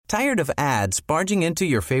Tired of ads barging into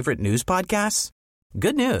your favorite news podcasts?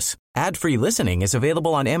 Good news. Ad-free listening is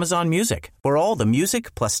available on Amazon Music for all the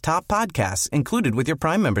music plus top podcasts included with your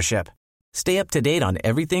Prime membership. Stay up to date on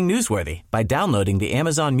everything newsworthy by downloading the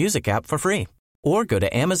Amazon Music app for free or go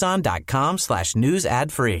to amazon.com/news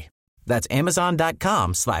ad free. That's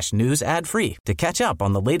amazon.com/news ad free to catch up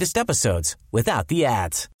on the latest episodes without the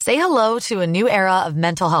ads. Say hello to a new era of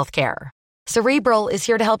mental health care. Cerebral is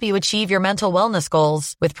here to help you achieve your mental wellness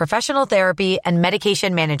goals with professional therapy and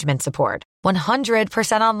medication management support.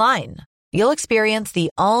 100% online. You'll experience the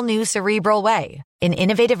all-new Cerebral Way, an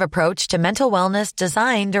innovative approach to mental wellness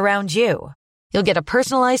designed around you. You'll get a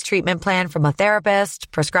personalized treatment plan from a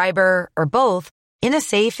therapist, prescriber, or both in a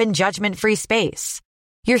safe and judgment-free space.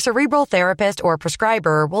 Your Cerebral therapist or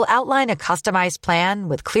prescriber will outline a customized plan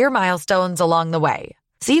with clear milestones along the way,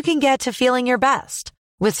 so you can get to feeling your best.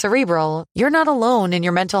 With Cerebral, you're not alone in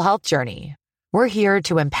your mental health journey. We're here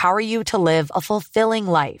to empower you to live a fulfilling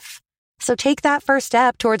life. So take that first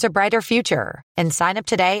step towards a brighter future and sign up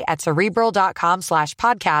today at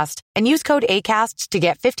Cerebral.com/podcast and use code ACAST to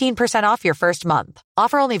get 15% off your first month.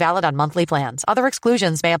 Offer only valid on monthly plans. Other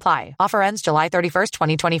exclusions may apply. Offer ends July 31st,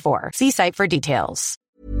 2024. See site for details.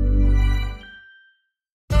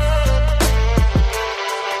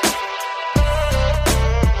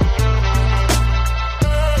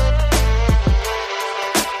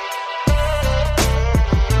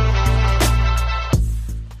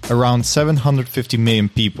 Around 750 million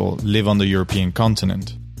people live on the European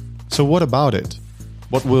continent. So what about it?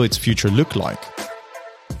 What will its future look like?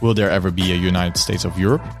 Will there ever be a United States of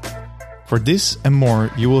Europe? For this and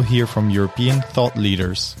more, you will hear from European thought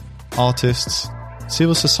leaders, artists,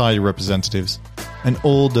 civil society representatives, and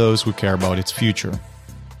all those who care about its future.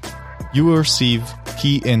 You will receive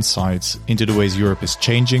key insights into the ways Europe is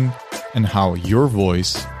changing and how your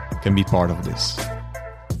voice can be part of this.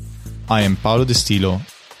 I am Paolo De Stilo,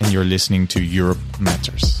 and you're listening to Europe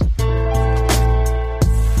Matters.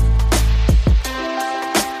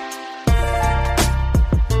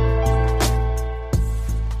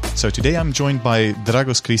 So today I'm joined by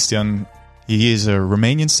Dragos Cristian. He is a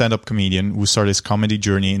Romanian stand-up comedian who started his comedy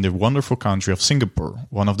journey in the wonderful country of Singapore,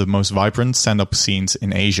 one of the most vibrant stand-up scenes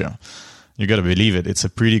in Asia. You gotta believe it, it's a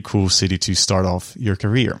pretty cool city to start off your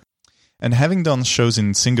career. And having done shows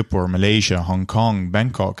in Singapore, Malaysia, Hong Kong,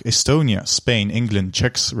 Bangkok, Estonia, Spain, England,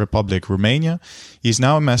 Czech Republic, Romania, he's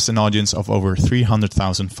now amassed an audience of over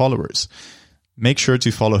 300,000 followers. Make sure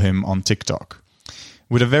to follow him on TikTok.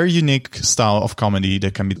 With a very unique style of comedy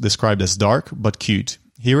that can be described as dark but cute,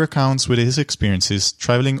 he recounts with his experiences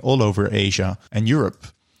traveling all over Asia and Europe.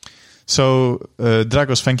 So,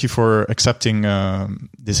 Dragos, thank you for accepting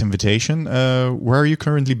this invitation. Where are you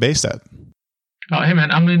currently based at? Hey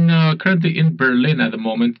man, I'm currently in Berlin at the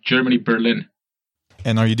moment, Germany, Berlin.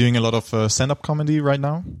 And are you doing a lot of stand-up comedy right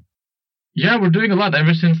now? Yeah, we're doing a lot.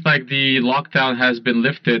 Ever since the lockdown has been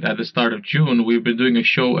lifted at the start of June, we've been doing a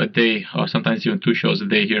show a day, or sometimes even 2 shows a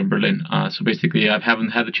day here in Berlin. So basically, I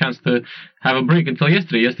haven't had the chance to have a break until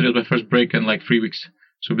yesterday. Yesterday was my first break in 3 weeks.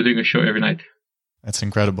 So we're doing a show every night. That's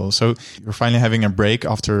incredible. So you're finally having a break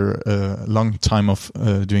after a long time of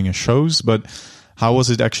doing shows, but how was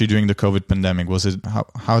it actually during the COVID pandemic? Was it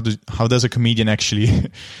how does a comedian actually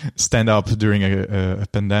stand up during a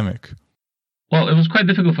pandemic? Well, it was quite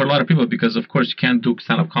difficult for a lot of people because, of course, you can't do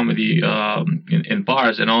stand-up comedy in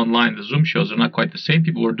bars and online. The Zoom shows are not quite the same.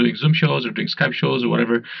 People were doing Zoom shows or doing Skype shows or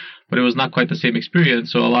whatever, but it was not quite the same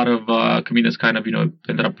experience. So a lot of comedians kind of,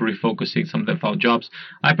 ended up refocusing. Some of them found jobs.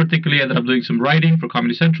 I particularly ended up doing some writing for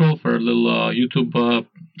Comedy Central for a little YouTube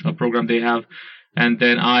program they have. And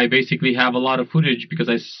then I basically have a lot of footage because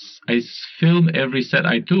I film every set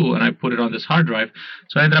I do and I put it on this hard drive.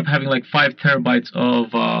 So I ended up having 5 terabytes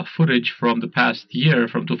of footage from the past year,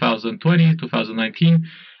 from 2020, 2019.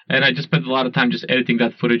 And I just spent a lot of time just editing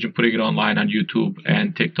that footage and putting it online on YouTube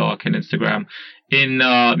and TikTok and Instagram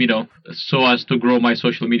so as to grow my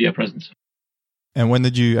social media presence. And when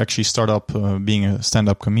did you actually start up being a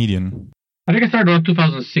stand-up comedian? I think I started around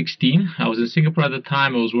 2016. I was in Singapore at the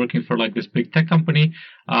time. I was working for this big tech company,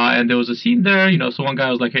 and there was a scene there. So one guy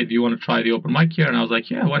was like, "Hey, do you want to try the open mic here?" And I was like,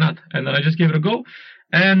 "Yeah, why not?" And then I just gave it a go,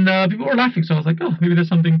 and people were laughing. So I was like, "Oh, maybe there's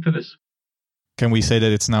something to this." Can we say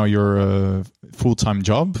that it's now your full-time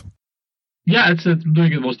job? Yeah, I'm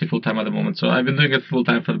doing it mostly full-time at the moment. So I've been doing it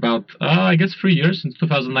full-time for about, 3 years, since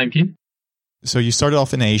 2019. So you started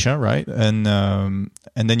off in Asia, right? And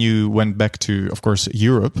then you went back to, of course,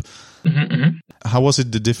 Europe. Mm-hmm, mm-hmm. How was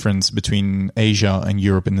it the difference between Asia and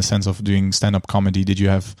Europe in the sense of doing stand-up comedy? Did you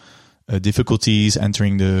have difficulties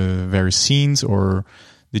entering the various scenes, or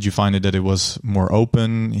Did you find that it was more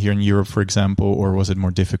open here in Europe, for example, or was it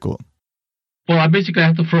more difficult? Well, I basically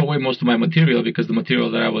had to throw away most of my material because the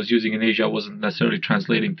material that I was using in Asia wasn't necessarily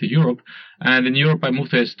translating to Europe. And in Europe, I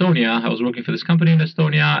moved to Estonia. I was working for this company in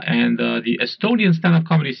Estonia, and the Estonian stand-up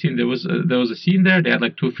comedy scene, there was a scene there. They had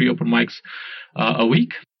like 2 or 3 open mics a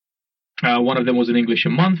week. One of them was in English a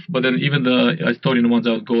month, but then even the Estonian ones,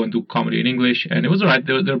 I would go and do comedy in English, and it was all right.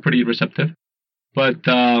 They were pretty receptive. But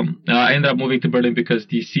I ended up moving to Berlin because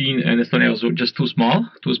the scene in Estonia was just too small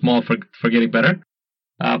for getting better.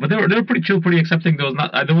 But they were pretty chill, pretty accepting. There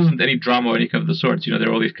wasn't any drama or anything of the sorts. You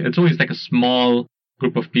know, it's always like a small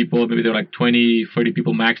group of people. Maybe there were like 20, 30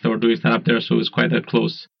 people max that were doing stand up there. So it was quite a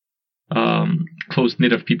close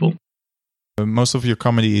knit of people. Most of your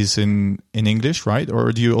comedy is in English, right?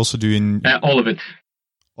 Or do you also do in... all of it.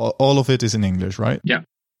 All of it is in English, right? Yeah.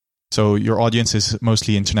 So your audience is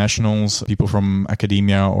mostly internationals, people from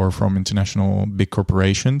academia or from international big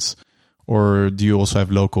corporations? Or do you also have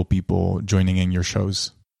local people joining in your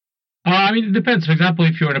shows? I mean, it depends. For example,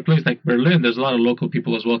 if you're in a place like Berlin, there's a lot of local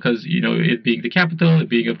people as well because, you know, it being the capital, it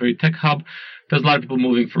being a very tech hub, there's a lot of people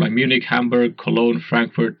moving from like Munich, Hamburg, Cologne,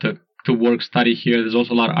 Frankfurt to work, study here. There's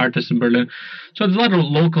also a lot of artists in Berlin. So there's a lot of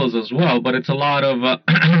locals as well, but it's a lot of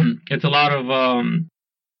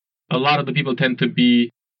the people tend to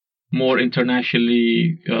be more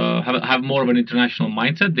internationally, have more of an international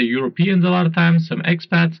mindset. They're Europeans a lot of times, some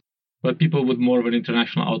expats, but people with more of an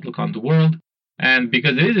international outlook on the world. And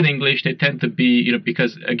because it is in English, they tend to be, you know,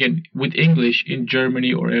 because again, with English in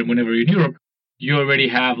Germany or whenever you're in Europe, you already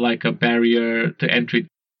have like a barrier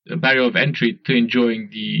of entry to enjoying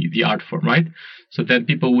the art form, right? So then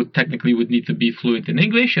people would need to be fluent in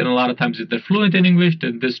English. And a lot of times if they're fluent in English,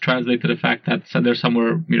 then this translates to the fact that they're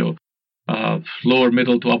somewhere, you know, lower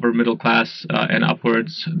middle to upper middle class and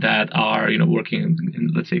upwards that are, you know, working in,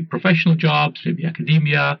 let's say, professional jobs, maybe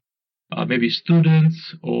academia, maybe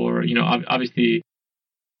students, or, you know, obviously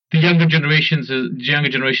the younger generation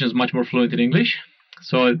is much more fluent in English.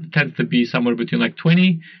 So it tends to be somewhere between like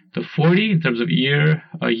 20 to 40 in terms of year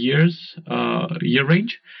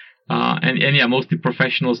range. And yeah, mostly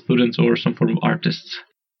professional students or some form of artists.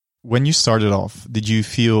 When you started off, did you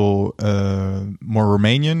feel more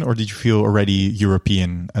Romanian or did you feel already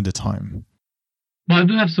European at the time? Well, I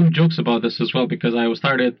do have some jokes about this as well because I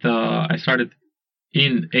started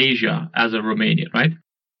in Asia as a Romanian, right?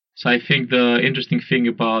 So I think the interesting thing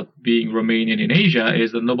about being Romanian in Asia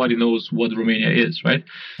is that nobody knows what Romania is, right?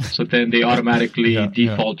 So then they automatically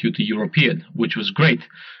default you to European, which was great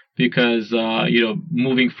because, you know,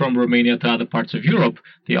 moving from Romania to other parts of Europe,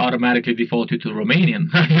 they automatically default you to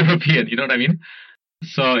Romanian, European, you know what I mean?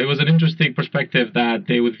 So it was an interesting perspective that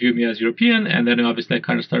they would view me as European, and then obviously I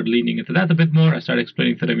kind of started leaning into that a bit more. I started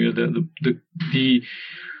explaining to them, you know, the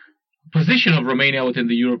position of Romania within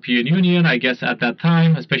the European Union. I guess at that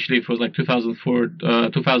time, especially if it was like 2004,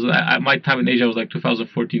 my time in Asia was like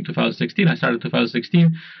 2014, 2016. I started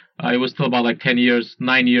 2016. It was still about like 9 years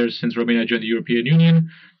since Romania joined the European Union.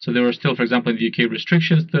 So there were still, for example, in the UK,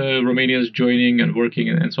 restrictions to Romanians joining and working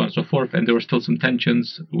and so on and so forth. And there were still some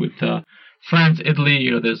tensions with France, Italy.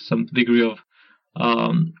 You know, there's some degree of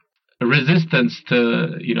resistance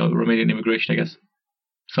to, you know, Romanian immigration, I guess.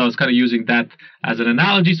 So I was kind of using that as an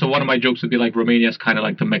analogy. So one of my jokes would be like Romania is kind of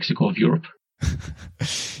like the Mexico of Europe.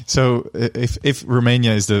 So if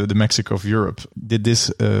Romania is the Mexico of Europe, did this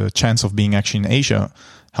chance of being actually in Asia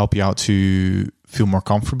help you out to feel more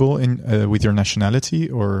comfortable with your nationality,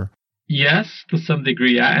 or? Yes, to some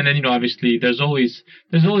degree, yeah. And then, you know, obviously there's always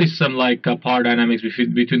some like power dynamics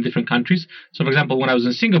between different countries. So, for example, when I was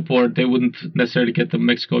in Singapore, they wouldn't necessarily get the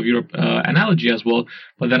Mexico of Europe analogy as well.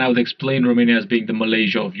 But then I would explain Romania as being the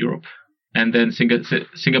Malaysia of Europe. And then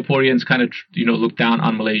Singaporeans kind of, you know, look down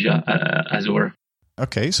on Malaysia, as it were.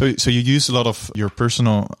 Okay, so you use a lot of your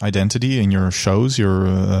personal identity in your shows,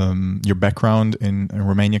 your background in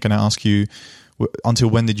Romania. Can I ask you, until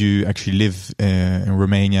when did you actually live in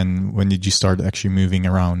Romania, and when did you start actually moving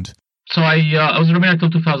around? So I was in Romania until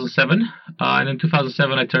 2007, and in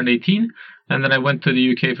 2007 I turned 18, and then I went to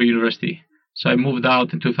the UK for university. So I moved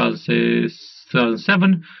out in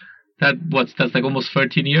 2007. That's like almost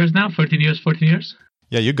 13 years now, 14 years.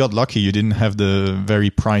 Yeah, you got lucky. You didn't have the very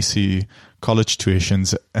pricey college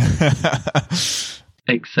tuitions.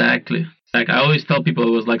 Exactly. Like I always tell people,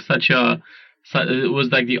 it was like it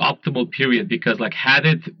was like the optimal period because like had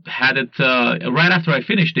it right after I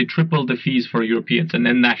finished, they tripled the fees for Europeans and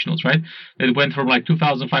then nationals, right? It went from like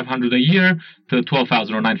 2,500 a year to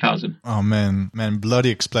 12,000 or 9,000. Oh man, bloody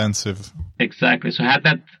expensive. Exactly. So had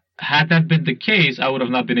that been the case, I would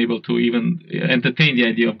have not been able to even entertain the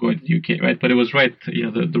idea of going to the UK, right? But it was right, you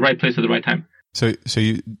know, the right place at the right time. So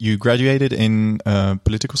you graduated in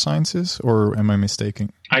political sciences, or am I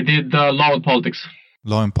mistaken? I did law and politics.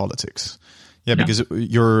 Law and politics. Yeah, because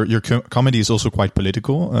your comedy is also quite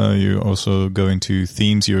political. You also go into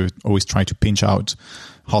themes. You always try to pinch out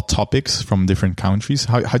hot topics from different countries.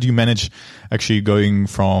 How do you manage actually going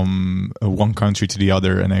from one country to the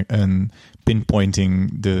other and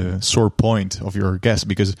pinpointing the sore point of your guest?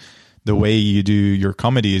 Because the way you do your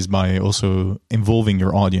comedy is by also involving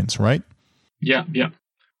your audience, right? Yeah.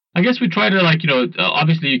 I guess we try to,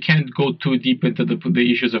 obviously you can't go too deep into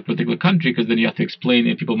the issues of a particular country, because then you have to explain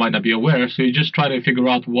it. People might not be aware. So you just try to figure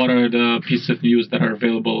out what are the pieces of news that are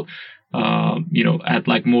available, at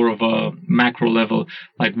like more of a macro level,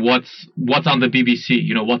 like what's on the BBC,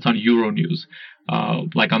 what's on Euronews,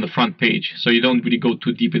 like on the front page. So you don't really go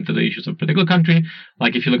too deep into the issues of a particular country.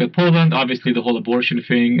 Like if you look at Poland, obviously the whole abortion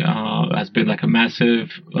thing has been like a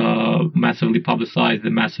massively publicized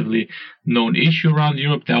and massively known issue around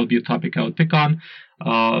Europe. That would be a topic I would pick on.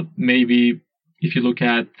 Maybe if you look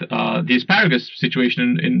at the asparagus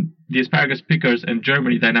situation in the asparagus pickers and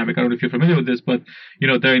Germany dynamic, I don't know if you're familiar with this, but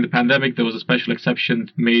during the pandemic there was a special exception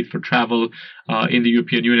made for travel in the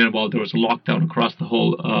European Union while there was a lockdown across the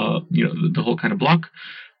whole the whole kind of bloc.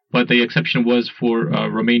 But the exception was for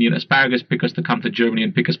Romanian asparagus pickers to come to Germany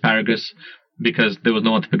and pick asparagus because there was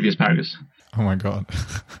no one to pick the asparagus. Oh my god.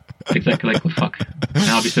 Exactly, like, what the fuck? And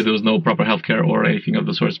obviously there was no proper healthcare or anything of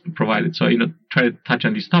the sort provided. So try to touch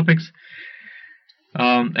on these topics.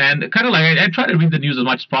 And kind of like I try to read the news as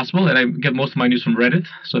much as possible, and I get most of my news from Reddit.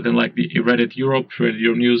 So then like the Reddit Europe, Reddit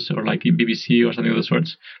Euronews, or like BBC or something of the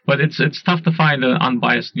sorts. But it's tough to find an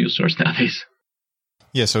unbiased news source nowadays.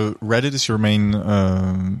 Yeah, so Reddit is your main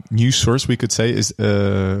news source, we could say. Is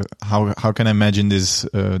how can I imagine this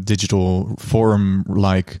digital forum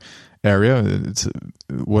like area? It's,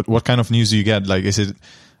 what kind of news do you get? Like, is it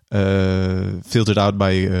filtered out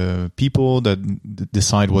by people that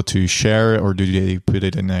decide what to share, or do they put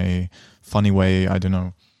it in a funny way? I don't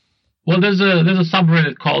know. Well, there's a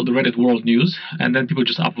subreddit called Reddit World News, and then people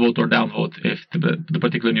just upvote or downvote if the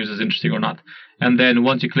particular news is interesting or not. And then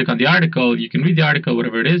once you click on the article, you can read the article,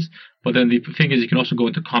 whatever it is. But then the thing is, you can also go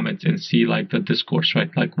into comments and see like the discourse, right?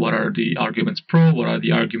 Like what are the arguments pro, what are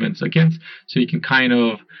the arguments against? So you can kind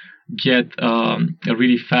of get a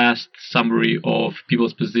really fast summary of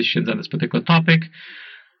people's positions on this particular topic.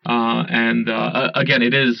 Again,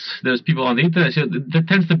 there's people on the internet. So there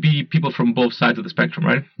tends to be people from both sides of the spectrum,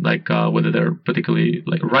 right? Like whether they're particularly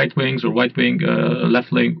like right wings or white wing,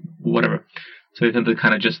 left wing, whatever. So they tend to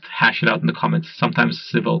kind of just hash it out in the comments. Sometimes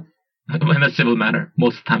civil, in a civil manner.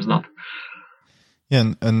 Most times not.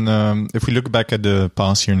 Yeah, and if we look back at the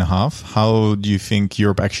past year and a half, how do you think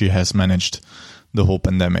Europe actually has managed the whole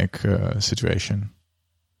pandemic situation?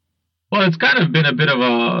 Well, it's kind of been a bit of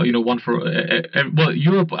a, one for,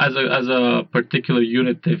 Europe as a particular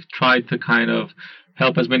unit, they've tried to kind of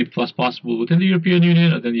help as many people as possible within the European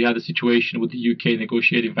Union. And then you had the situation with the UK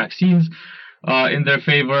negotiating vaccines in their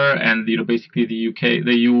favor, and basically the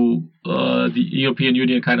European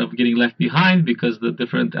Union kind of getting left behind because the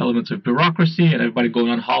different elements of bureaucracy and everybody going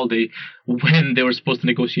on holiday when they were supposed to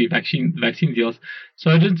negotiate vaccine deals.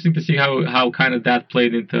 So it's interesting to see how kind of that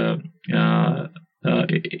played into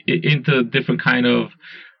different kind of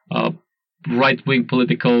right-wing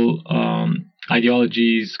political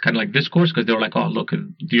ideologies, kind of like discourse, because they were like, oh, look,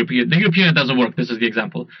 the European Union doesn't work. This is the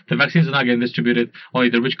example. The vaccines are not getting distributed. Only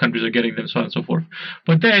the rich countries are getting them, so on and so forth.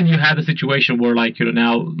 But then you had a situation where, like,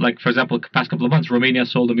 now, like, for example, the past couple of months, Romania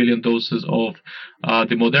sold 1 million doses of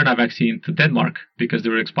the Moderna vaccine to Denmark because they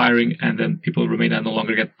were expiring, and then people in Romania no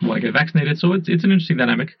longer want to get vaccinated. So it's an interesting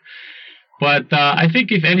dynamic. But I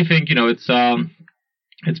think, if anything,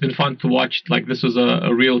 it's been fun to watch. Like, this was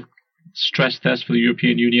a real stress test for the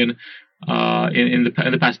European Union in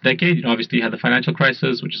the past decade. Obviously you had the financial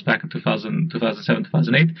crisis, which is back in 2007,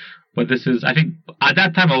 2008. But this is, I think, at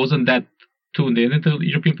that time I wasn't that tuned into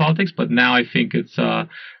European politics, but now I think it's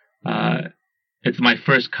my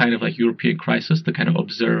first kind of like European crisis to kind of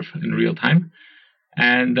observe in real time.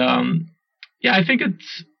 And I think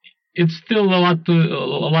it's still a lot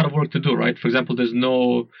of work to do, right? For example, there's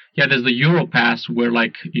the Europass where,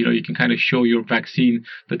 like, you can kind of show your vaccine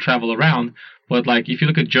to travel around. But like, if you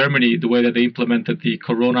look at Germany, the way that they implemented the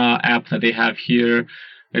Corona app that they have here,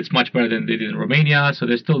 it's much better than they did in Romania. So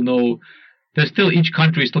each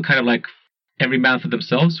country is still kind of like every man for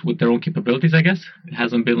themselves with their own capabilities, I guess. It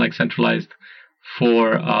hasn't been like centralized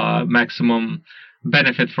for maximum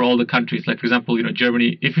benefit for all the countries. Like, for example,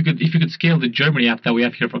 Germany, if you could scale the Germany app that we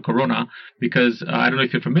have here for Corona, because I don't know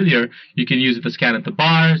if you're familiar, you can use it to scan at the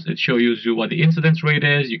bars. It shows you what the incidence rate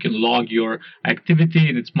is. You can log your activity,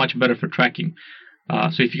 and it's much better for tracking.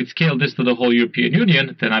 So if you could scale this to the whole European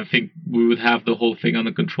Union, then I think we would have the whole thing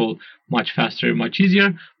under control much faster and much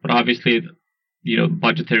easier. But obviously,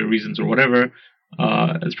 budgetary reasons or whatever,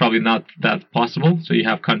 it's probably not that possible. So you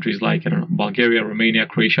have countries like, Bulgaria, Romania,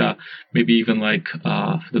 Croatia, maybe even like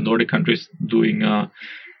the Nordic countries doing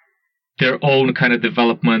their own kind of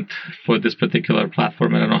development for this particular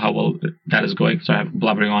platform. I don't know how well that is going, so I'm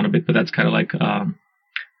blabbering on a bit, but that's kind of like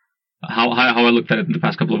how I looked at it in the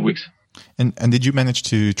past couple of weeks. And did you manage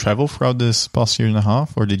to travel throughout this past year and a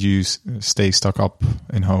half, or did you stay stuck up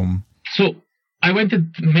in home? So I went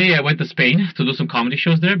to Spain to do some comedy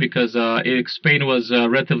shows there because Spain was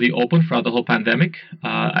relatively open throughout the whole pandemic.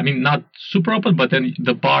 Not super open, but then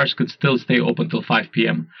the bars could still stay open till 5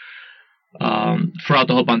 p.m. Throughout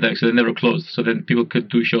the whole pandemic, so they never closed. So then people could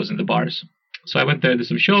do shows in the bars. So I went there, did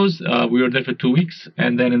some shows. We were there for 2 weeks,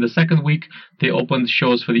 and then in the second week they opened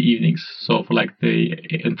shows for the evenings. So for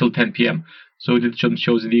until 10 p.m. So we did some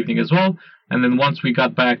shows in the evening as well. And then once we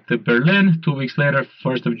got back to Berlin, 2 weeks later,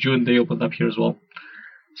 1st of June, they opened up here as well.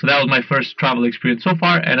 So that was my first travel experience so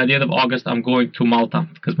far. And at the end of August, I'm going to Malta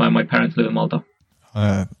because my parents live in Malta.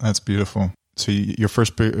 That's beautiful. So your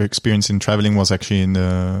first experience in traveling was actually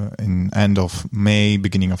in end of May,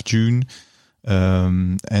 beginning of June.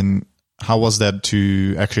 And how was that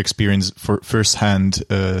to actually experience firsthand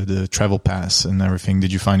the travel pass and everything?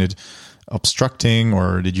 Did you find it obstructing,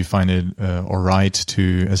 or did you find it all right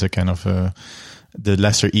as a kind of the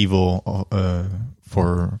lesser evil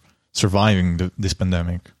for surviving this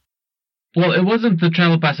pandemic? Well, it wasn't the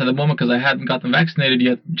travel pass at the moment because I hadn't gotten vaccinated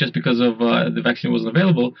yet, just because of the vaccine wasn't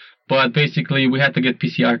available. But basically, we had to get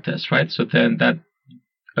PCR tests, right? So then that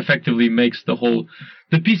effectively makes the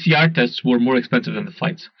PCR tests were more expensive than the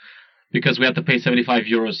flights, because we had to pay 75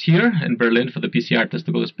 euros here in Berlin for the PCR test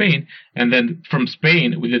to go to Spain. And then from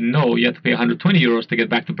Spain, we didn't know, you had to pay 120 euros to get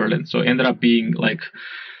back to Berlin. So it ended up being like,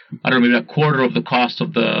 I don't know, maybe a quarter of the cost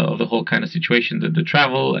of the whole kind of situation, the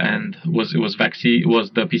travel, and it was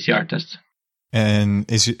the PCR test. And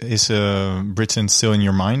is Britain still in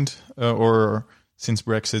your mind, or since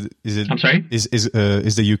Brexit, is it? I'm sorry? Is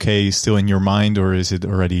the UK still in your mind, or is it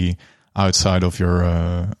already outside of your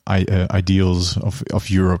ideals of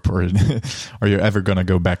Europe, or are you ever going to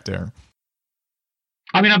go back there?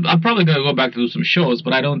 I mean, I'm probably going to go back to do some shows,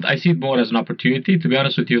 but I see it more as an opportunity, to be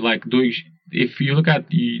honest with you. Like if you look at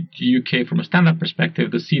the UK from a stand-up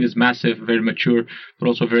perspective, the scene is massive, very mature, but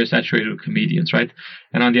also very saturated with comedians, right?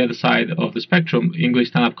 And on the other side of the spectrum, English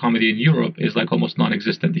stand-up comedy in Europe is like almost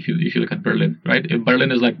non-existent if you look at Berlin, right?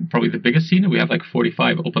 Berlin is like probably the biggest scene. We have like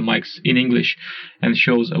 45 open mics in English and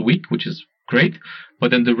shows a week, which is great.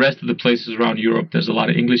 But then the rest of the places around Europe, there's a lot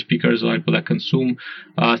of English speakers, a lot of people that consume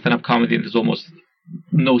stand-up comedy, and there's almost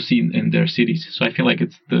no scene in their cities. So I feel like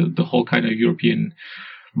it's the whole kind of European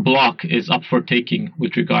block is up for taking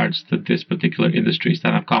with regards to this particular industry,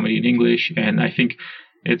 stand-up comedy in English. And I think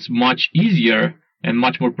it's much easier and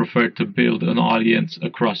much more preferred to build an audience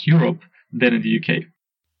across Europe than in the UK.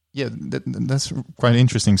 Yeah, that's quite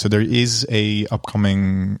interesting. So there is a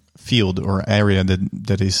upcoming field or area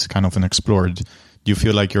that is kind of unexplored. Do you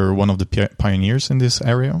feel like you're one of the pioneers in this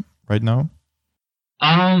area right now?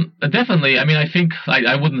 Definitely. I mean, I think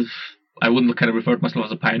I wouldn't kind of refer to myself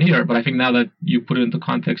as a pioneer, but I think now that you put it into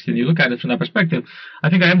context and you look at it from that perspective, I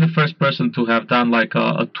think I am the first person to have done like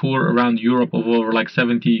a tour around Europe of over like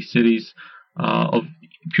 70 cities of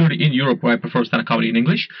purely in Europe where I perform stand-up comedy in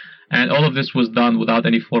English. And all of this was done without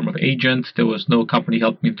any form of agent. There was no company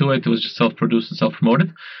helping me do it. It was just self-produced and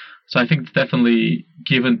self-promoted. So I think it's definitely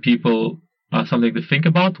given people something to think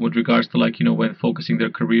about with regards to when focusing their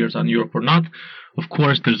careers on Europe or not. Of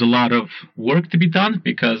course, there's a lot of work to be done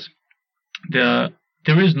because there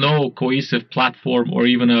is no cohesive platform or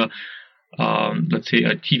even let's say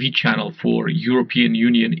a TV channel for European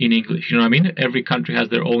Union in English. You know what I mean? Every country has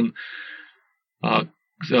their own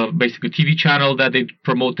basically TV channel that they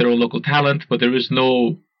promote their own local talent, but there is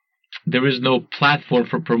no platform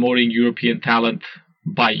for promoting European talent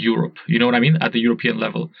by Europe. You know what I mean? At the European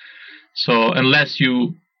level. So unless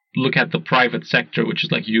you look at the private sector, which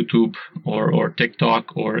is like YouTube or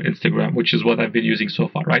TikTok or Instagram, which is what I've been using so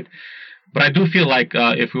far, right? But I do feel like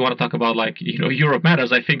if we want to talk about Europe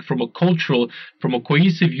matters, I think from a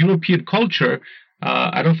cohesive European culture,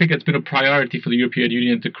 I don't think it's been a priority for the European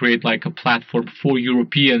Union to create like a platform for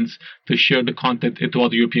Europeans to share the content into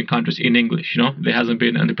other European countries in English. There hasn't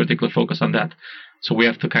been any particular focus on that. So we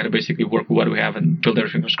have to kind of basically work with what we have and build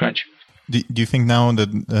everything from scratch. Do you think now that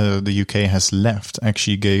the UK has left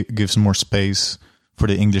actually gives more space for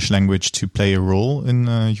the English language to play a role in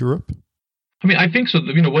Europe? I mean, I think so.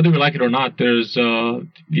 You know, whether we like it or not, there's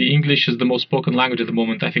the English is the most spoken language at the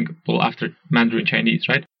moment. I think, well, after Mandarin Chinese,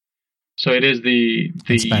 right? So it is the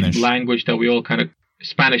language that we all kind of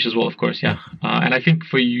Spanish as well, of course, yeah. And I think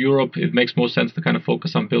for Europe, it makes most sense to kind of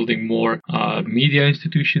focus on building more media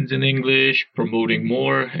institutions in English, promoting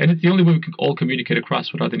more, and it's the only way we can all communicate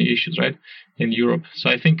across without any issues, right? In Europe, so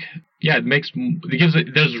I think, yeah,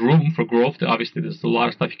 there's room for growth. Obviously, there's a lot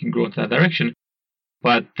of stuff you can grow into that direction,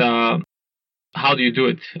 but how do you do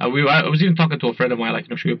it? I was even talking to a friend of mine, like,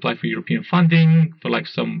 should we apply for European funding for like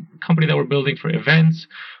some company that we're building for events,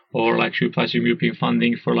 or like should we apply for European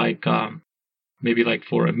funding for like maybe like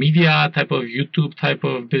for a media type of YouTube type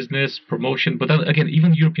of business promotion. But then again,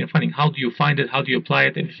 even European funding, how do you find it? How do you apply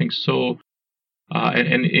it? Everything's so,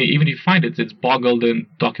 and even if you find it, it's boggled in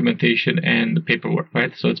documentation and the paperwork,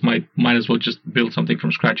 right? So it's might as well just build something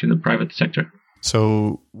from scratch in the private sector.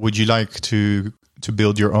 So would you like to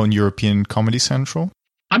build your own European Comedy Central?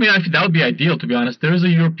 I mean, I think that would be ideal, to be honest. There is a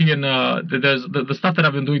European, there's the stuff that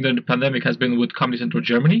I've been doing during the pandemic has been with Comedy Central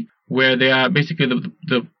Germany, where they are basically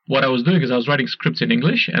what I was doing is I was writing scripts in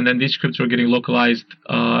English, and then these scripts were getting localized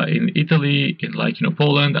in Italy, in like,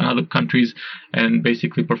 Poland and other countries, and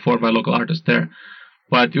basically performed by local artists there.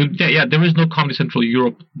 But there is no Comedy Central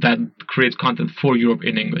Europe that creates content for Europe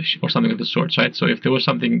in English or something of the sort, right? So if there was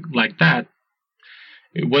something like that,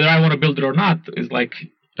 whether I want to build it or not is like,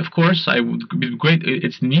 of course, I would be great.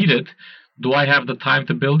 It's needed. Do I have the time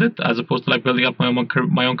to build it as opposed to like building up my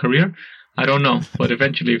own career? I don't know. But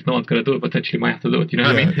eventually, if no one's going to do it, potentially might have to do it. You know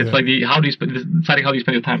what I mean? It's like deciding how do you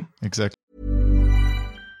spend your time. Exactly.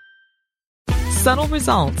 Subtle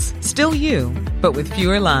results, still you, but with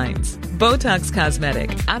fewer lines. Botox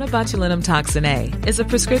Cosmetic, out of botulinum toxin A, is a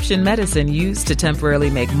prescription medicine used to temporarily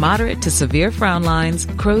make moderate to severe frown lines,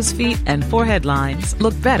 crow's feet, and forehead lines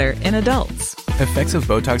look better in adults. Effects of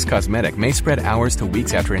Botox Cosmetic may spread hours to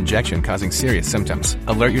weeks after injection, causing serious symptoms.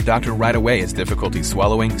 Alert your doctor right away as difficulty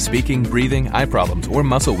swallowing, speaking, breathing, eye problems, or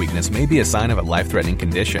muscle weakness may be a sign of a life-threatening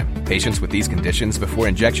condition. Patients with these conditions before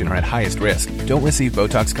injection are at highest risk. Don't receive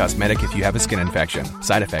Botox Cosmetic if you have a skin infection.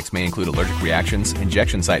 Side effects may include allergic reactions,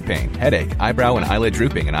 injection site pain, headache, eyebrow and eyelid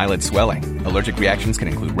drooping, and eyelid swelling. Allergic reactions can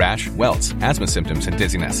include rash, welts, asthma symptoms, and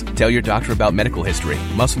dizziness. Tell your doctor about medical history,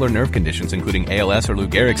 muscle or nerve conditions including ALS or Lou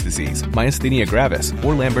Gehrig's disease, myasthenia gravis,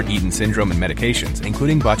 or Lambert-Eaton syndrome, and medications,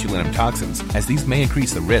 including botulinum toxins, as these may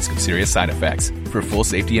increase the risk of serious side effects. For full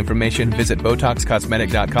safety information, visit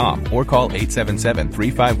BotoxCosmetic.com or call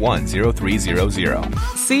 877-351-0300.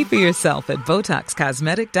 See for yourself at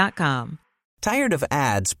BotoxCosmetic.com. Tired of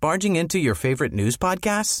ads barging into your favorite news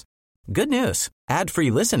podcasts? Good news.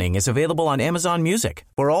 Ad-free listening is available on Amazon Music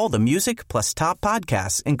for all the music plus top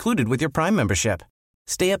podcasts included with your Prime membership.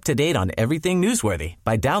 Stay up to date on everything newsworthy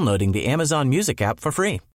by downloading the Amazon Music app for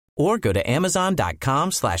free or go to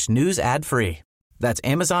amazon.com/news ad free. That's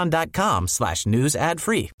amazon.com/news ad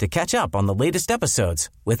free to catch up on the latest episodes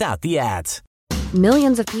without the ads.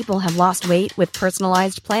 Millions of people have lost weight with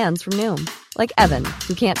personalized plans from Noom, like Evan,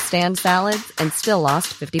 who can't stand salads and still lost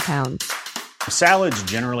 50 pounds. Salads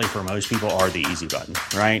generally for most people are the easy button,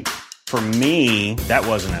 right? For me, that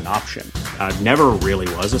wasn't an option. I never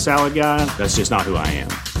really was a salad guy. That's just not who I am.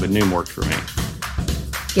 But Noom worked for me.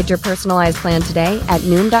 Get your personalized plan today at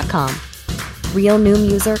Noom.com. Real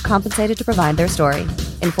Noom user compensated to provide their story.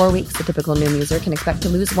 In 4 weeks, the typical Noom user can expect to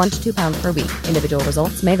lose 1 to 2 pounds per week. Individual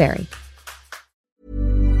results may vary.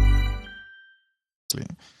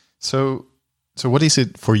 So what is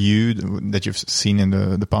it for you that you've seen in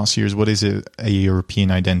the past years? What is a European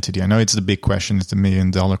identity? I know it's the big question. It's the $1 million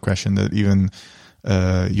question that even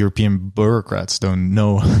European bureaucrats don't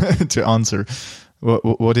know to answer.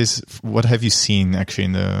 What have you seen actually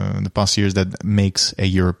in the past years that makes a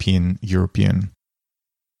European?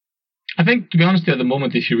 I think, to be honest, at the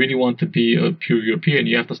moment, if you really want to be a pure European,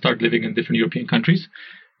 you have to start living in different European countries.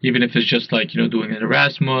 Even if it's just like, doing an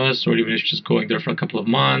Erasmus, or even if it's just going there for a couple of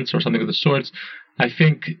months or something of the sorts. I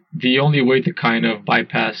think the only way to kind of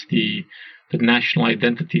bypass the national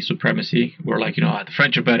identity supremacy, where like, the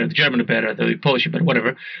French are better, the German are better, the Polish are better,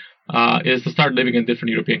 whatever, is to start living in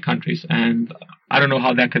different European countries. And I don't know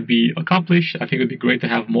how that could be accomplished. I think it would be great to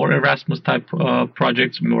have more Erasmus type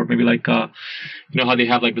projects, or maybe like, how they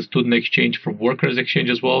have like the student exchange for workers exchange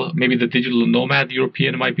as well. Maybe the digital nomad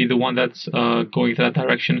European might be the one that's going to that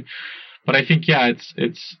direction. But I think,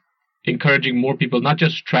 it's encouraging more people not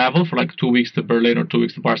just travel for like 2 weeks to Berlin or 2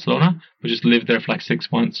 weeks to Barcelona, but just live there for like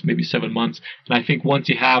 6 months, maybe 7 months. And I think once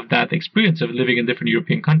you have that experience of living in different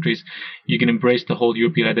European countries, you can embrace the whole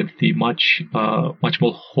European identity much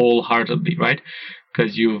more wholeheartedly, right?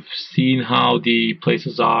 Because you've seen how the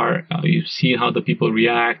places are, you've seen how the people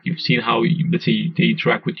react, you've seen how, let's say, they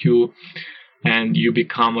interact with you, and you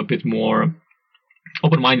become a bit more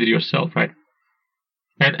open-minded yourself, right?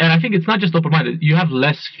 And I think it's not just open-minded. You have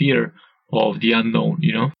less fear of the unknown,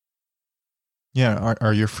 you know? Yeah.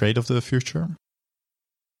 Are you afraid of the future?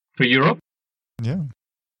 For Europe? Yeah.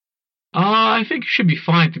 I think it should be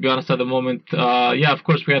fine, to be honest, at the moment. Yeah, of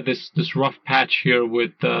course, we had this rough patch here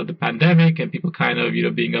with the pandemic and people kind of, you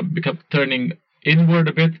know, turning inward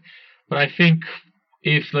a bit. But I think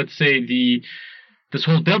if, let's say, this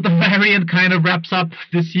whole Delta variant kind of wraps up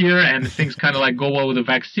this year and things kind of like go well with the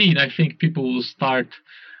vaccine, I think people will start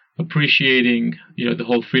appreciating, you know, the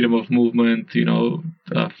whole freedom of movement, you know,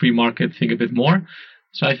 free market thing a bit more.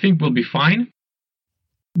 So I think we'll be fine.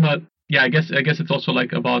 But yeah, I guess it's also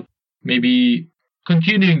like about maybe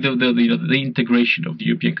continuing the integration of the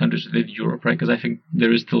European countries within Europe, right? Because I think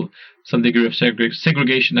there is still some degree of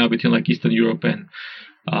segregation now between like Eastern Europe and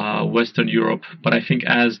Western Europe. But I think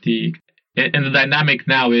the dynamic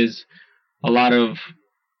now is a lot of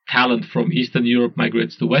talent from Eastern Europe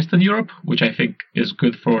migrates to Western Europe, which I think is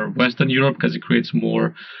good for Western Europe because it creates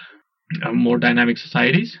more dynamic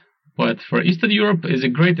societies. But for Eastern Europe, is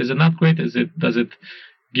it great? Is it not great? Does it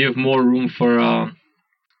give more room for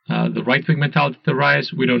the right-wing mentality to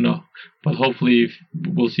rise? We don't know. But hopefully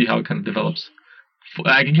we'll see how it kind of develops.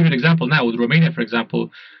 I can give you an example now with Romania, for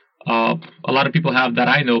example. A lot of people that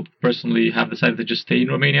I know personally have decided to just stay in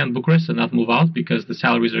Romania and Bucharest and not move out because the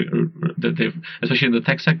salaries especially in the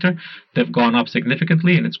tech sector, they've gone up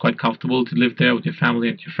significantly and it's quite comfortable to live there with your family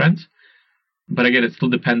and your friends. But again, it's still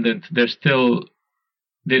dependent. They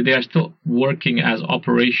are still working as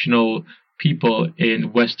operational people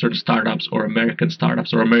in Western startups or American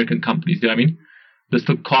companies. Do you know what I mean? They're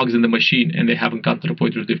still cogs in the machine and they haven't gotten to the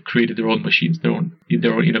point where they've created their own machines, their own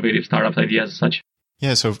innovative startup ideas and such.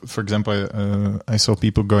 Yeah, so for example, I saw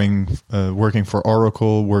people working for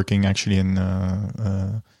Oracle, working actually in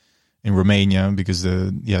Romania because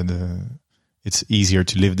it's easier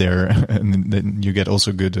to live there, and then you get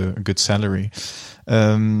also good salary.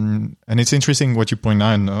 And it's interesting what you point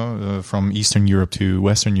out from Eastern Europe to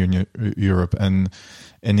Western Europe, and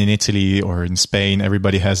in Italy or in Spain,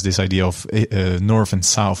 everybody has this idea of North and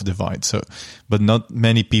South divide. So, but not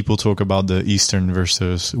many people talk about the Eastern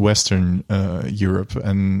versus Western Europe,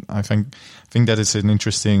 and I think that is an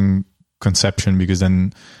interesting conception because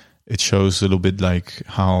then it shows a little bit like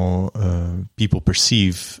how people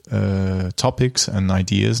perceive topics and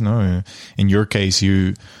ideas. No, in your case,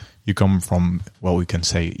 you come from, well, we can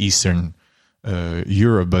say Eastern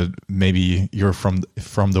Europe, but maybe you're from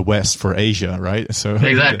the West for Asia, right? So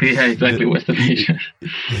exactly, West of Asia.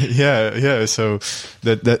 yeah. So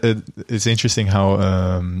that it's interesting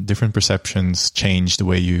how different perceptions change the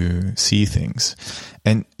way you see things.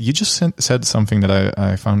 And you just said something that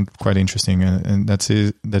I found quite interesting, and that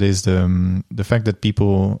is the fact that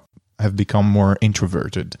people have become more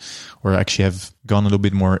introverted or actually have gone a little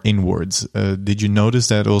bit more inwards. Did you notice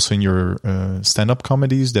that also in your stand-up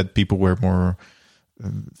comedies, that people were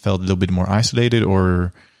felt a little bit more isolated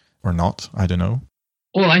or not? I don't know.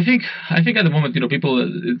 Well, I think at the moment, you know,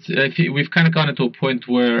 we've kind of gone into a point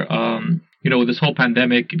where, you know, with this whole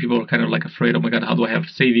pandemic, people are kind of like afraid, oh my God, how do I have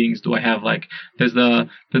savings? Do I have there's the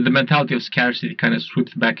mentality of scarcity kind of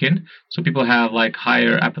sweeps back in. So people have like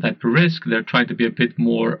higher appetite for risk. They're trying to be a bit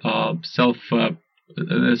more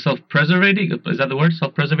self-preservating. Is that the word?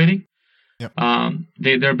 Self-preservating? Yeah.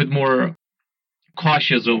 They're a bit more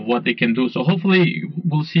cautious of what they can do. So hopefully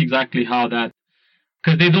we'll see exactly how that,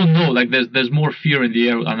 because they don't know, like there's more fear in the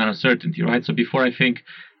air and uncertainty, right? So before, I think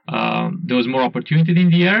there was more opportunity in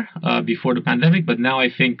the air before the pandemic, but now I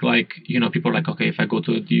think, like, you know, people are like, okay, if I go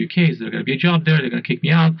to the UK, is there going to be a job there? They're going to kick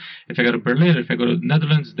me out. If I go to Berlin, or if I go to the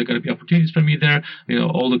Netherlands, there are going to be opportunities for me there. You know,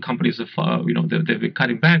 all the companies have, you know, they've been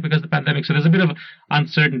cutting back because of the pandemic. So there's a bit of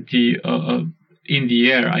uncertainty in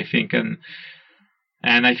the air, I think, and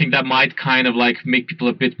I think that might kind of like make people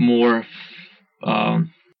a bit more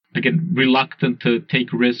again, reluctant to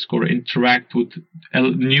take risk or interact with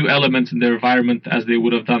new elements in their environment as they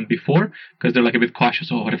would have done before, because they're like a bit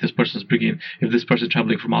cautious. Oh, what if this person's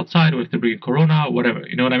traveling from outside, or if they're bringing corona, or whatever.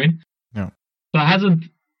 You know what I mean? Yeah. So it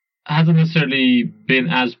hasn't necessarily been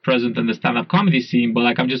as present in the stand-up comedy scene, but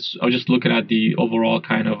like I was just looking at the overall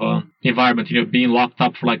kind of environment. You know, being locked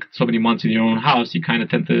up for like so many months in your own house, you kind of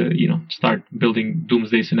tend to, you know, start building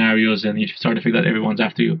doomsday scenarios, and you start to figure that everyone's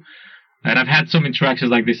after you. And I've had some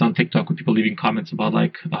interactions like this on TikTok with people leaving comments about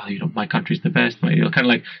like, oh, you know, my country's the best. Kind of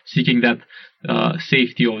like seeking that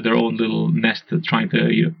safety of their own little nest, trying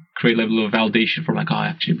to, you know, create a little validation for like, oh,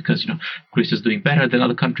 actually, because, you know, Greece is doing better than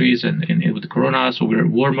other countries and with the corona, so we're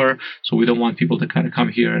warmer, so we don't want people to kind of come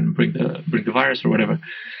here and bring the virus or whatever.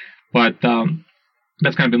 But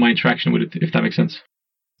that's kind of been my interaction with it, if that makes sense.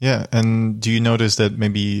 Yeah, and do you notice that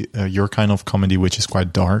maybe your kind of comedy, which is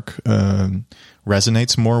quite dark,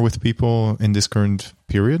 resonates more with people in this current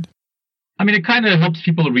period? I mean, it kind of helps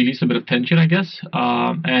people release a bit of tension, I guess.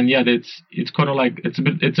 And yeah, it's kind of like it's a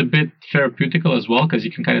bit therapeutical as well, because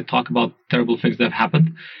you can kind of talk about terrible things that have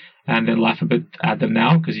happened and then laugh a bit at them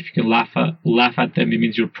now. Because if you can laugh at them, it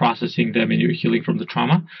means you're processing them and you're healing from the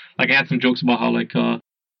trauma. Like I had some jokes about how like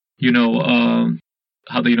you know.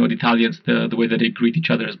 How do you know the Italians, the way that they greet each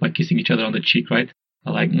other is by kissing each other on the cheek, right?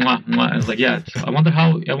 Like, mwah, mwah. And it's like, yeah, I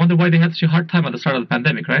wonder why they had such a hard time at the start of the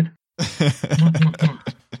pandemic, right? Mwah, mwah, mwah.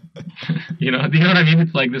 You know what I mean?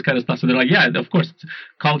 It's like this kind of stuff. So they're like, yeah, of course,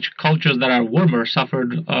 cultures that are warmer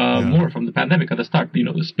suffered more from the pandemic at the start. You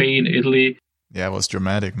know, Spain, Italy. Yeah, it was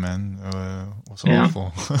dramatic, man. It was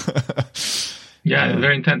awful. Yeah,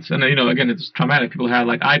 very intense. And, you know, again, it's traumatic. People have,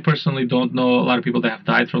 like, I personally don't know a lot of people that have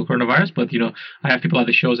died from coronavirus, but, you know, I have people at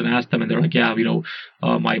the shows and ask them, and they're like, yeah, you know,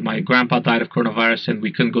 my grandpa died of coronavirus and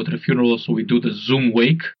we couldn't go to the funeral, so we do the Zoom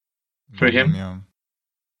wake for him. Yeah.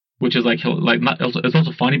 Which is like it's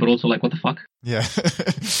also funny, but also like, what the fuck? Yeah.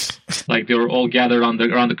 Like they were all gathered around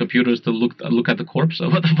the computers to look at the corpse. So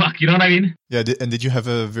what the fuck? You know what I mean? Yeah. And did you have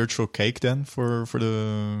a virtual cake then for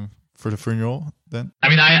the funeral then? I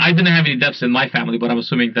mean, I didn't have any deaths in my family, but I'm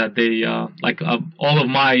assuming that they all of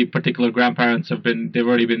my particular grandparents they've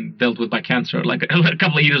already been dealt with by cancer like a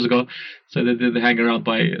couple of years ago, so they did hang around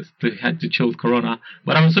they had to chill with corona.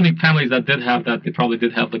 But I'm assuming families that did have that, they probably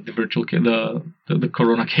did have like the virtual cake, the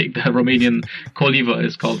corona cake, the Romanian Coliva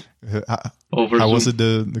is called. Over how Zoom. Was it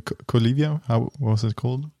the Colivia? How was it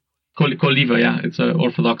called? Coliva, yeah, it's an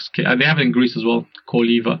Orthodox cake. They have it in Greece as well,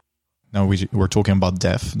 Coliva. Now we're talking about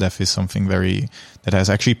death. Death is something that has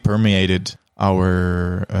actually permeated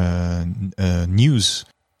our news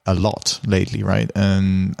a lot lately, right?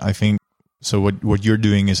 And I think so. What you're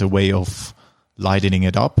doing is a way of lightening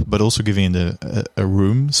it up, but also giving it a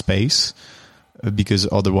room space, because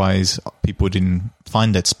otherwise people didn't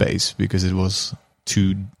find that space because it was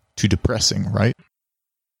too depressing, right?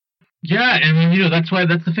 Yeah, I mean, you know, that's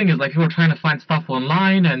the thing is like people are trying to find stuff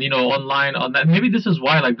online and, you know, online on that. Maybe this is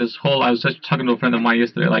why like this whole, I was just talking to a friend of mine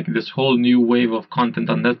yesterday, like this whole new wave of content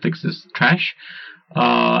on Netflix is trash.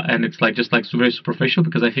 And it's like just like very superficial,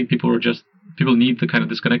 because I think people need to kind of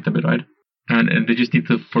disconnect a bit, right? And they just need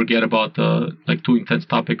to forget about like too intense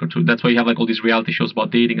topic or two. That's why you have like all these reality shows about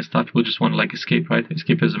dating and stuff. People just want to like escape, right?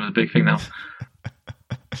 Escapism is a big thing now.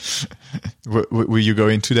 Will you go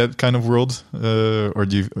into that kind of world, or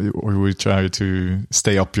will you try to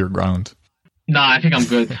stay up your ground? No, I think I'm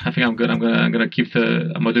good. I'm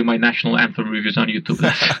gonna do my national anthem reviews on YouTube.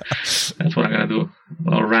 That's what I'm gonna do.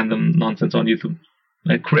 Or random nonsense on YouTube.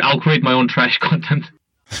 I'll create my own trash content.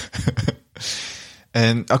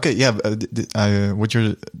 And okay, yeah, what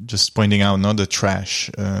you're just pointing out, not the trash.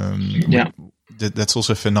 Yeah. That's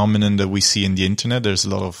also a phenomenon that we see in the internet.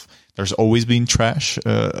 There's always been trash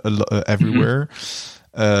everywhere.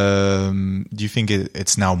 Mm-hmm. Do you think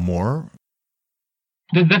it's now more?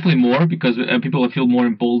 There's definitely more, because people feel more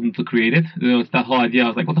emboldened to create it. You know, it's that whole idea. I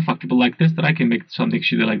was like, what the fuck, people like this, that I can make something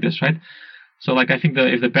shitty like this, right? So like I think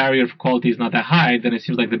that if the barrier for quality is not that high, then it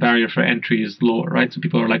seems like the barrier for entry is lower, right? So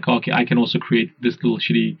people are like, oh, okay, I can also create this little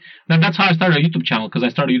shitty. And that's how I started a YouTube channel, because I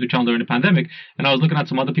started a YouTube channel during the pandemic, and I was looking at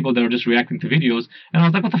some other people that were just reacting to videos, and I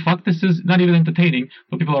was like, what the fuck? This is not even entertaining,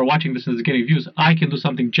 but people are watching this and it's getting views. I can do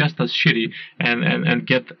something just as shitty and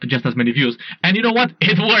get just as many views. And you know what?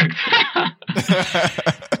 It worked.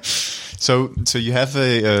 So you have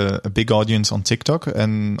a big audience on TikTok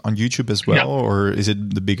and on YouTube as well, yeah. Or is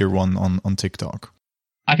it the bigger one on TikTok?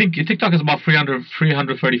 I think TikTok is about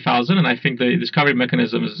 330,000, and I think the discovery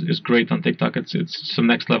mechanism is great on TikTok. It's some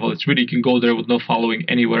next level. It's really, you can go there with no following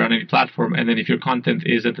anywhere on any platform, and then if your content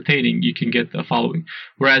is entertaining, you can get a following.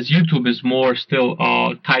 Whereas YouTube is more still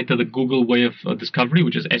tied to the Google way of discovery,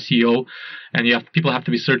 which is SEO, and people have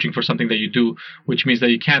to be searching for something that you do, which means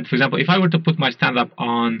that you can't. For example, if I were to put my stand-up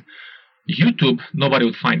on YouTube, nobody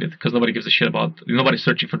would find it, because nobody gives a shit about, nobody's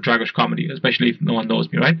searching for Dragos comedy, especially if no one knows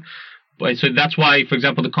me, right? So that's why, for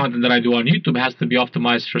example, the content that I do on YouTube has to be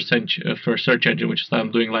optimized for search engine, which is why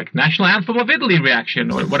I'm doing like National Anthem of Italy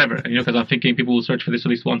reaction or whatever, because I'm thinking people will search for this at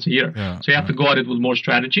least once a year. Yeah, so you have to go at it with more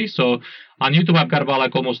strategy. So on YouTube, I've got about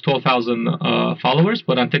like almost 12,000 followers,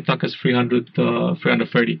 but on TikTok it's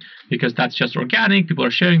 330, because that's just organic. People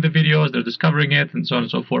are sharing the videos, they're discovering it, and so on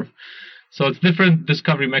and so forth. So it's different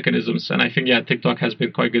discovery mechanisms, and I think TikTok has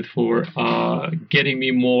been quite good for getting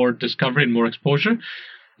me more discovery and more exposure.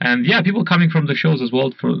 And people coming from the shows as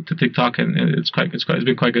well to TikTok, and it's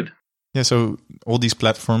been quite good. Yeah, so all these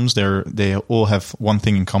platforms, they all have one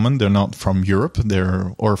thing in common: they're not from Europe,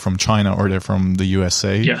 or from China, or they're from the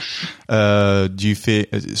USA. Yes. Do you feel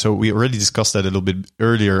so? We already discussed that a little bit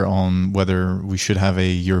earlier on whether we should have a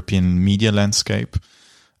European media landscape.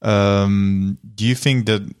 Do you think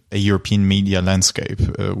that a European media landscape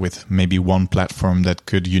with maybe one platform that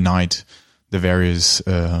could unite the various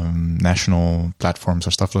national platforms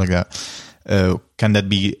or stuff like that, can that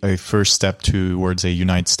be a first step towards a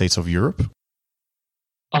United States of Europe?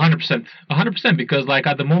 100%, because like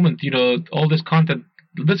at the moment, all this content.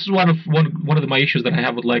 This is one of my issues that I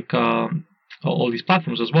have with like all these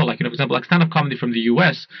platforms as well. Like, for example, like stand-up comedy from the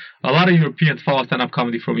US, a lot of Europeans follow stand-up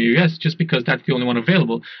comedy from the US just because that's the only one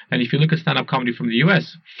available. And if you look at stand-up comedy from the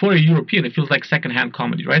US, for a European, it feels like second-hand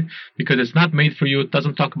comedy, right? Because it's not made for you. It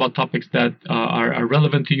doesn't talk about topics that are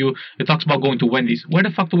relevant to you. It talks about going to Wendy's. Where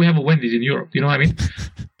the fuck do we have a Wendy's in Europe? You know what I mean?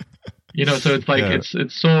 So it's like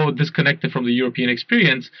it's so disconnected from the European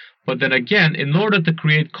experience. But then again, in order to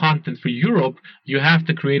create content for Europe, you have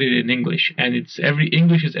to create it in English, and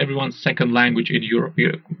English is everyone's second language in Europe.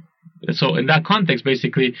 So in that context,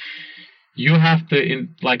 basically, you have to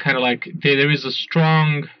there is a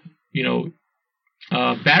strong,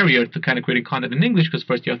 barrier to kind of creating content in English, because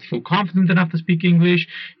first you have to feel confident enough to speak English.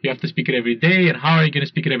 You have to speak it every day, and how are you going to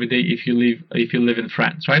speak it every day if you live in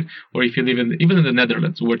France, right? Or if you live even in the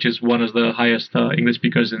Netherlands, which is one of the highest English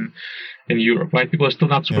speakers in Europe, right? People are still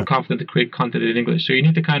not super confident to create content in English. So you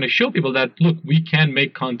need to kind of show people that, look, we can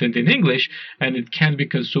make content in English, and it can be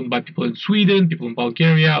consumed by people in Sweden, people in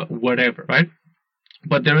Bulgaria, whatever, right?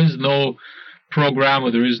 But there is no program,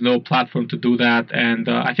 or there is no platform to do that. And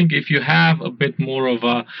I think if you have a bit more of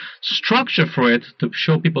a structure for it to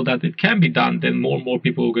show people that it can be done, then more and more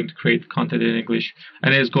people are going to create content in English,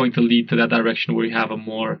 and it is going to lead to that direction where you have a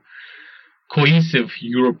more cohesive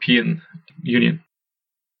European Union.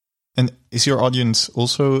 And is your audience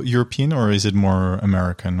also European, or is it more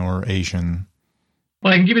American or Asian?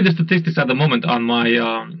 Well, I can give you the statistics at the moment on my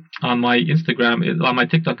Instagram, on my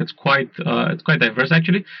TikTok. It's quite diverse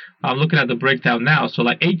actually. I'm looking at the breakdown now. So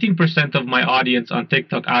like 18% of my audience on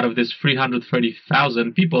TikTok, out of this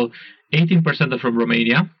 330,000 people, 18% are from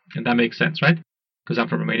Romania, and that makes sense, right? Because I'm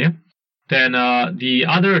from Romania. Then the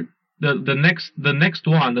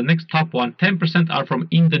next top one, 10% are from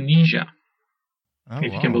Indonesia.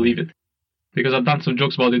 If you can believe it, because I've done some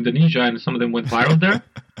jokes about Indonesia and some of them went viral there.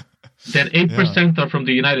 Then 8% are from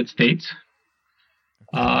the United States.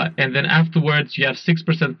 And then afterwards, you have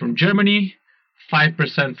 6% from Germany,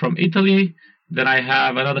 5% from Italy. Then I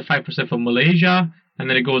have another 5% from Malaysia. And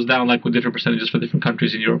then it goes down like with different percentages for different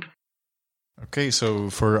countries in Europe. Okay, so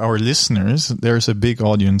for our listeners, there's a big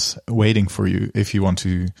audience waiting for you if you want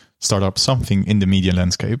to start up something in the media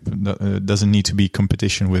landscape. It doesn't need to be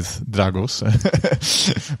competition with Dragos,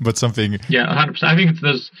 but something... Yeah, 100%. I think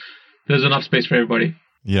there's enough space for everybody.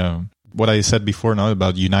 Yeah. What I said before now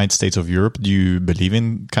about United States of Europe, do you believe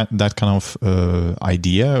in that kind of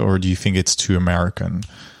idea, or do you think it's too American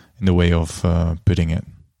in the way of putting it?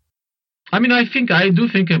 I mean, I do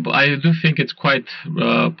think it's quite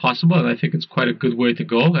possible, and I think it's quite a good way to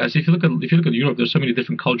go. As if you look at Europe, there's so many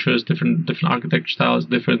different cultures, different architecture styles,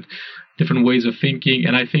 different ways of thinking,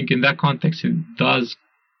 and I think in that context it does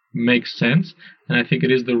make sense, and I think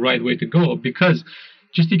it is the right way to go, because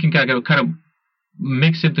just you can kind of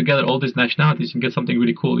mix it together, all these nationalities, and get something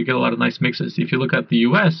really cool. You get a lot of nice mixes. If you look at the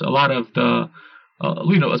US, a lot of the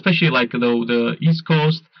especially like the East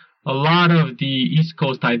Coast. A lot of the East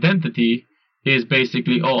Coast identity is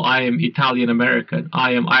basically, I am Italian American,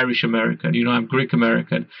 I am Irish American, I'm Greek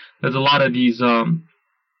American. There's a lot of these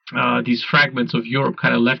fragments of Europe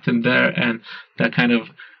kind of left in there, and that kind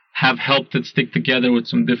of have helped it stick together with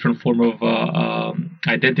some different form of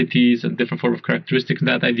identities and different form of characteristics in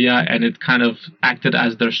that idea, and it kind of acted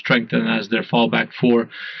as their strength and as their fallback for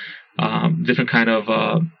different kind of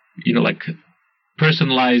like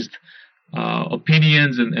personalized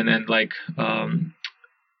opinions and like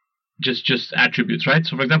just attributes, right?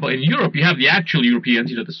 So for example, in Europe you have the actual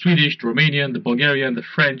Europeans, the Swedish, the Romanian, the Bulgarian, the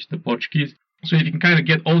French, the Portuguese. So if you can kind of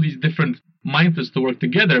get all these different mindsets to work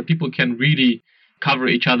together, people can really cover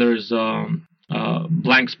each other's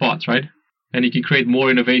blank spots, right? And you can create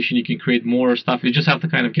more innovation, you can create more stuff. You just have to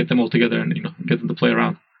kind of get them all together and get them to play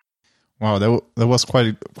around. Wow, that was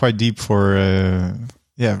quite deep for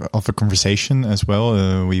of a conversation as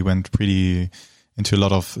well. We went pretty into a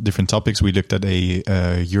lot of different topics. We looked at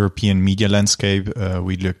a European media landscape.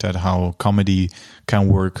 We looked at how comedy can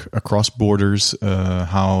work across borders,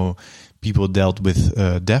 how people dealt with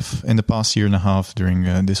death in the past year and a half during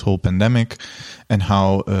this whole pandemic, and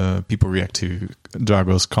how people react to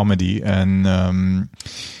Drago's comedy.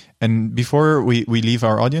 And before we leave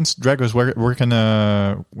our audience, Dragos,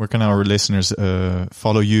 where can our listeners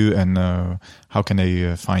follow you, and how can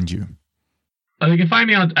they find you? You can find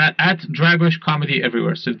me at Dragos Comedy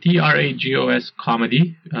everywhere. So Dragos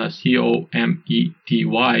Comedy,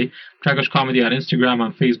 Comedy. Dragos Comedy on Instagram,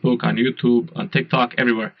 on Facebook, on YouTube, on TikTok,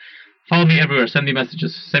 everywhere. Follow me everywhere. Send me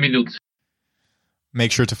messages. Send me nudes.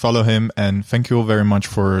 Make sure to follow him, and thank you all very much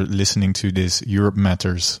for listening to this Europe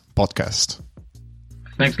Matters podcast.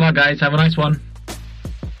 Thanks a lot, guys. Have a nice one.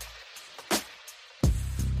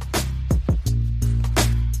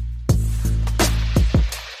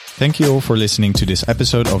 Thank you all for listening to this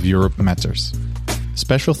episode of Europe Matters.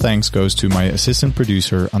 Special thanks goes to my assistant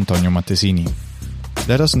producer, Antonio Mattesini.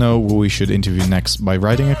 Let us know who we should interview next by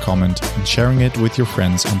writing a comment and sharing it with your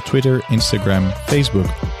friends on Twitter, Instagram, Facebook,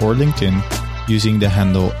 or LinkedIn using the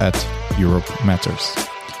handle @EuropeMatters.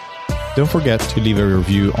 Don't forget to leave a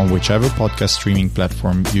review on whichever podcast streaming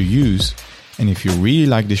platform you use. And if you really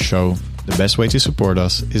like this show, the best way to support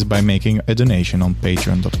us is by making a donation on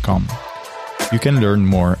patreon.com. You can learn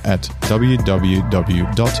more at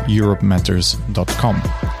www.europematters.com.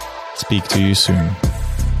 Speak to you soon.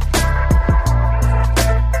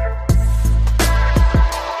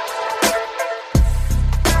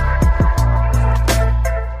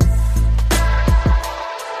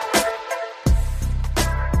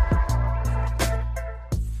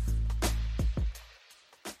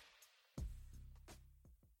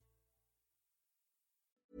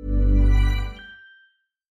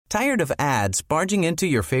 Tired of ads barging into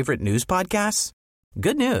your favorite news podcasts?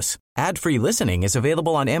 Good news. Ad-free listening is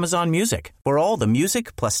available on Amazon Music for all the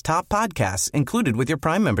music plus top podcasts included with your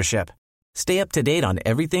Prime membership. Stay up to date on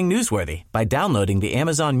everything newsworthy by downloading the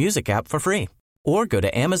Amazon Music app for free, or go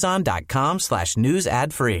to amazon.com/news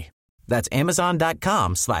ad free. That's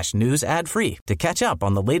amazon.com/news ad free to catch up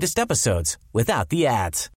on the latest episodes without the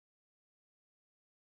ads.